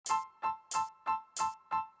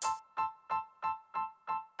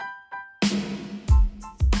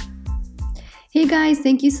Hey guys,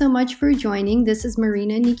 thank you so much for joining. This is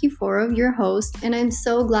Marina Nikiforov, your host, and I'm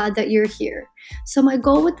so glad that you're here. So, my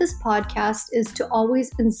goal with this podcast is to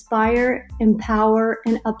always inspire, empower,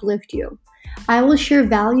 and uplift you. I will share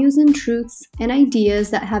values and truths and ideas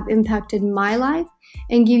that have impacted my life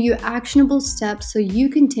and give you actionable steps so you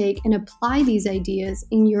can take and apply these ideas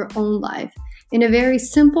in your own life in a very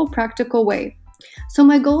simple, practical way. So,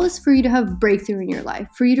 my goal is for you to have breakthrough in your life,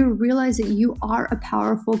 for you to realize that you are a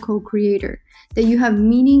powerful co creator, that you have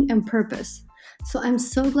meaning and purpose. So, I'm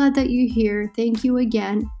so glad that you're here. Thank you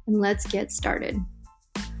again, and let's get started.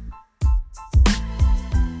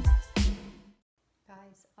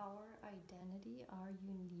 Guys, our identity, our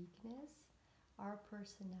uniqueness, our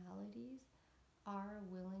personalities, our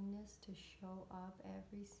willingness to show up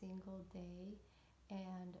every single day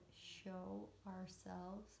and show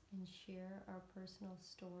ourselves and share our personal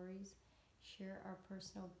stories, share our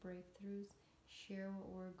personal breakthroughs, share what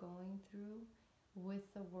we're going through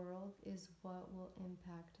with the world is what will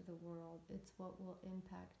impact the world. It's what will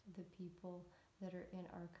impact the people that are in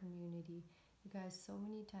our community. You guys, so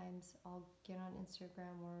many times I'll get on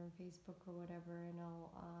Instagram or on Facebook or whatever, and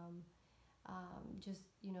I'll just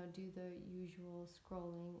do the usual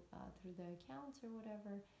scrolling through the accounts or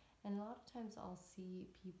whatever, and a lot of times I'll see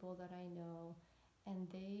people that I know and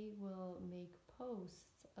they will make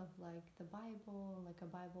posts of like the Bible, like a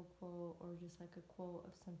Bible quote or just like a quote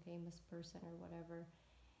of some famous person or whatever,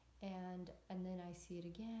 and then I see it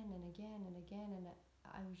again and again and again, and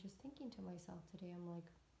I was just thinking to myself today, I'm like,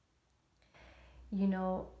 you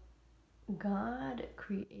know, God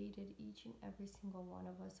created each and every single one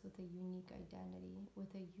of us with a unique identity,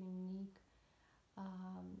 with a unique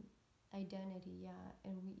um, identity, yeah.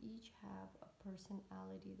 And we each have a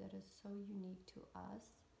personality that is so unique to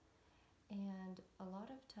us. And a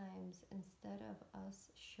lot of times, instead of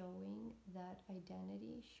us showing that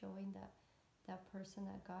identity, showing that person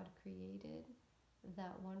that God created,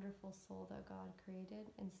 that wonderful soul that God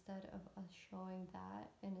created, instead of us showing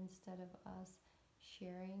that, and instead of us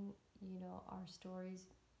sharing, our stories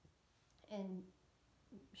and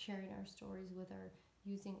sharing our stories with our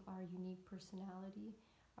using our unique personality,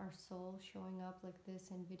 our soul showing up like this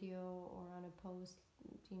in video or on a post,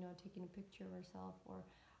 taking a picture of ourselves or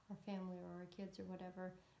our family or our kids or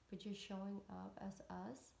whatever, but just showing up as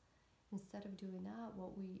us. Instead of doing that,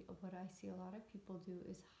 what I see a lot of people do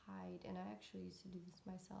is hide, and I actually used to do this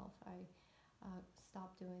myself. I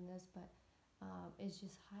stopped doing this, but is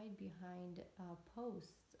just hide behind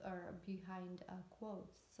posts or behind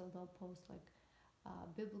quotes. So they'll post like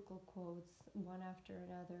biblical quotes one after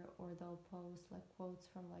another, or they'll post like quotes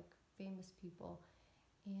from like famous people,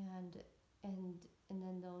 and and and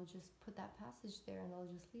then they'll just put that passage there and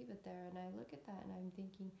they'll just leave it there. And I look at that and I'm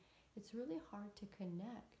thinking, it's really hard to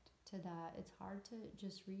connect to that. It's hard to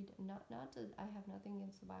just read. Not to. I have nothing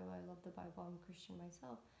against the Bible. I love the Bible. I'm a Christian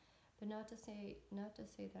myself, but not to say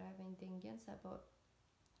that I have anything against that. But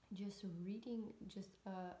just reading just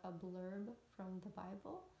a blurb from the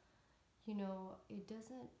Bible,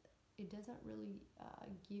 it doesn't really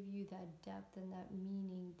give you that depth and that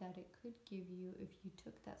meaning that it could give you if you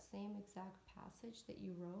took that same exact passage that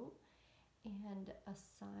you wrote and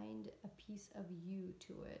assigned a piece of you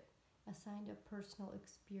to it, assigned a personal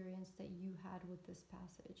experience that you had with this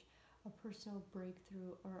passage, a personal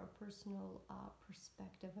breakthrough or a personal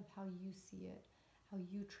perspective of how you see it, how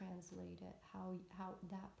you translate it, how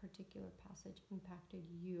that particular passage impacted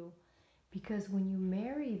you. Because when you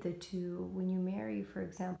marry the two, when you marry, for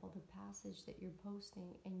example, the passage that you're posting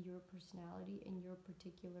and your personality and your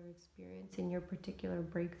particular experience and your particular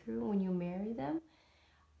breakthrough, when you marry them,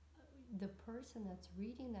 the person that's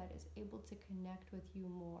reading that is able to connect with you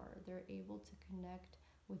more. They're able to connect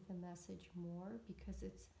with the message more because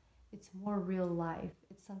it's more real life.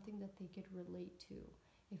 It's something that they could relate to.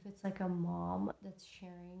 If it's like a mom that's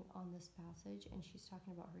sharing on this passage and she's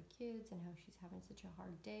talking about her kids and how she's having such a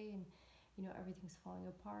hard day and everything's falling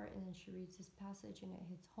apart, and then she reads this passage and it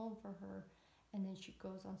hits home for her, and then she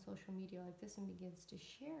goes on social media like this and begins to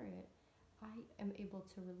share it, I am able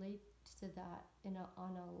to relate to that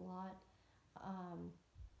um,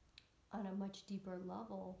 on a much deeper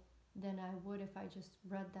level than I would if I just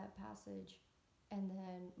read that passage and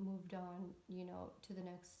then moved on, to the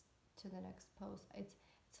next post.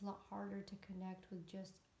 It's a lot harder to connect with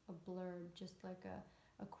just a blurb, just like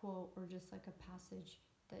a quote or just like a passage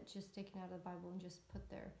that's just taken out of the Bible and just put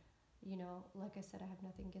there. Like I said, I have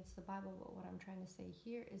nothing against the Bible, but what I'm trying to say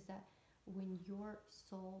here is that when your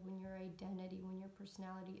soul, when your identity, when your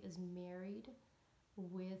personality is married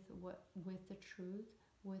with the truth,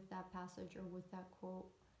 with that passage or with that quote,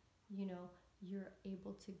 you're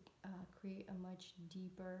able to create a much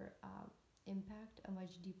deeper impact, a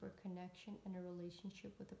much deeper connection and a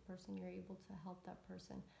relationship with the person. You're able to help that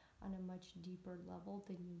person on a much deeper level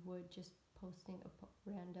than you would just posting a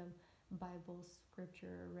random Bible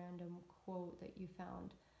scripture, a random quote that you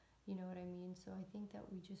found. You know what I mean? So I think that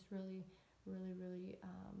we just really,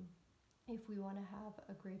 if we want to have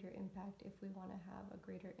a greater impact, if we want to have a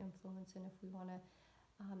greater influence, and if we want to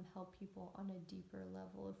help people on a deeper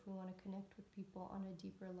level, if we want to connect with people on a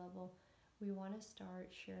deeper level, we want to start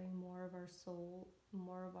sharing more of our soul,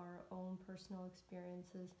 more of our own personal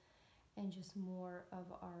experiences, and just more of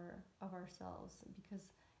ourselves. Because,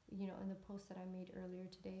 you know, in the post that I made earlier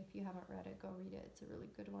today, if you haven't read it, go read it. It's a really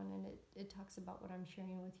good one, and it talks about what I'm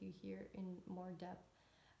sharing with you here in more depth.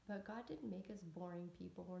 But God didn't make us boring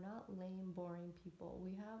people. We're not lame, boring people.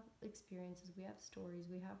 We have experiences, we have stories,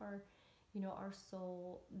 we have our, you know, our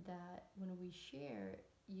soul that when we share,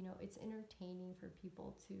 you know, it's entertaining for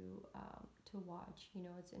people to watch. You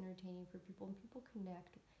know, it's entertaining for people, and people can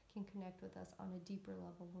connect with us on a deeper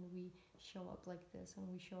level when we show up like this,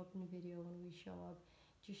 when we show up in video, when we show up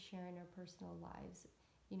just sharing our personal lives.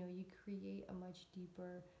 You know, you create a much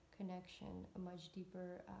deeper connection, a much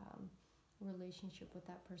deeper relationship with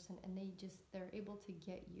that person, and they're able to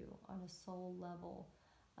get you on a soul level,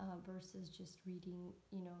 versus just reading,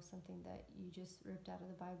 you know, something that you just ripped out of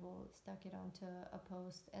the Bible, stuck it onto a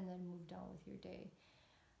post, and then moved on with your day.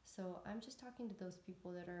 So I'm just talking to those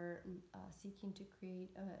people that are seeking to create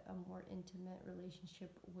a more intimate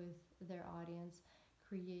relationship with their audience,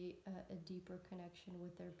 create a deeper connection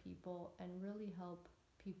with their people, and really help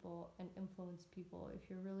people and influence people. If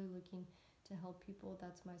you're really looking to help people,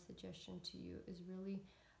 that's my suggestion to you, is really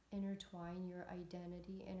intertwine your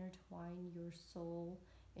identity, intertwine your soul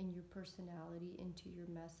and your personality into your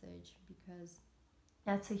message, because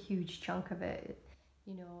that's a huge chunk of it.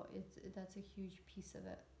 You know, that's a huge piece of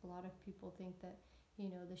it. A lot of people think that, you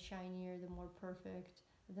know, the shinier, the more perfect,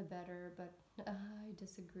 the better, but I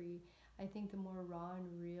disagree. I think the more raw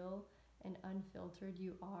and real and unfiltered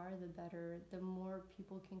you are, the better. The more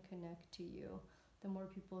people can connect to you, the more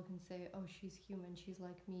people can say, oh, she's human, she's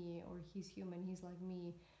like me, or he's human, he's like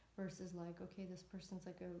me, versus like, okay, this person's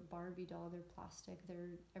like a Barbie doll, they're plastic,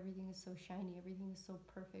 everything is so shiny, everything is so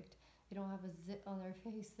perfect, they don't have a zit on their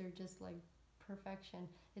face, they're just like perfection.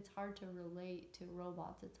 It's hard to relate to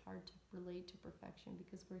robots, it's hard to relate to perfection,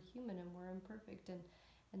 because we're human and we're imperfect,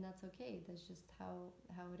 and that's okay. That's just how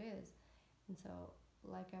it is. And so,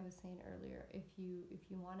 like I was saying earlier, if you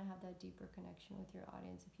want to have that deeper connection with your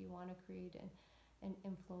audience, if you want to create and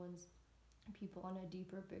influence people on a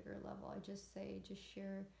deeper, bigger level, I just say, just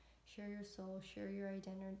share your soul, share your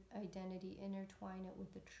identity, intertwine it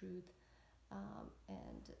with the truth,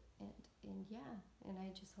 and yeah, and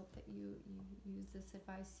I just hope that you use this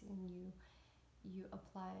advice and you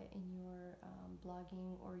apply it in your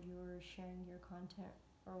blogging, or you're sharing your content,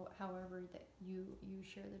 or however that you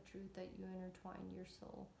share the truth, that you intertwine your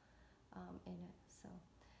soul in it. So,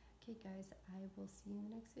 okay guys, I will see you in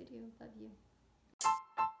the next video. Love you.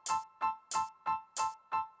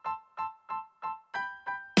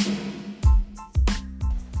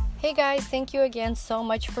 Hey guys, thank you again so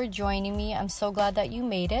much for joining me. I'm so glad that you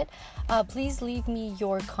made it. Please leave me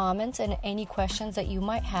your comments and any questions that you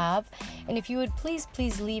might have. And if you would please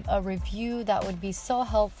leave a review, that would be so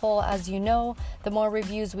helpful. As you know, the more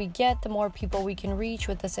reviews we get, the more people we can reach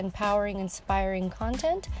with this empowering, inspiring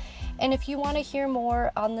content. And if you want to hear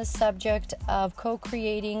more on the subject of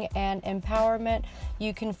co-creating and empowerment,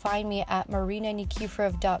 you can find me at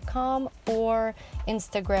marinanikiforov.com or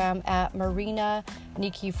Instagram at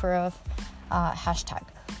marinanikiforov #.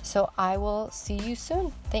 So I will see you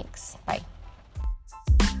soon. Thanks. Bye.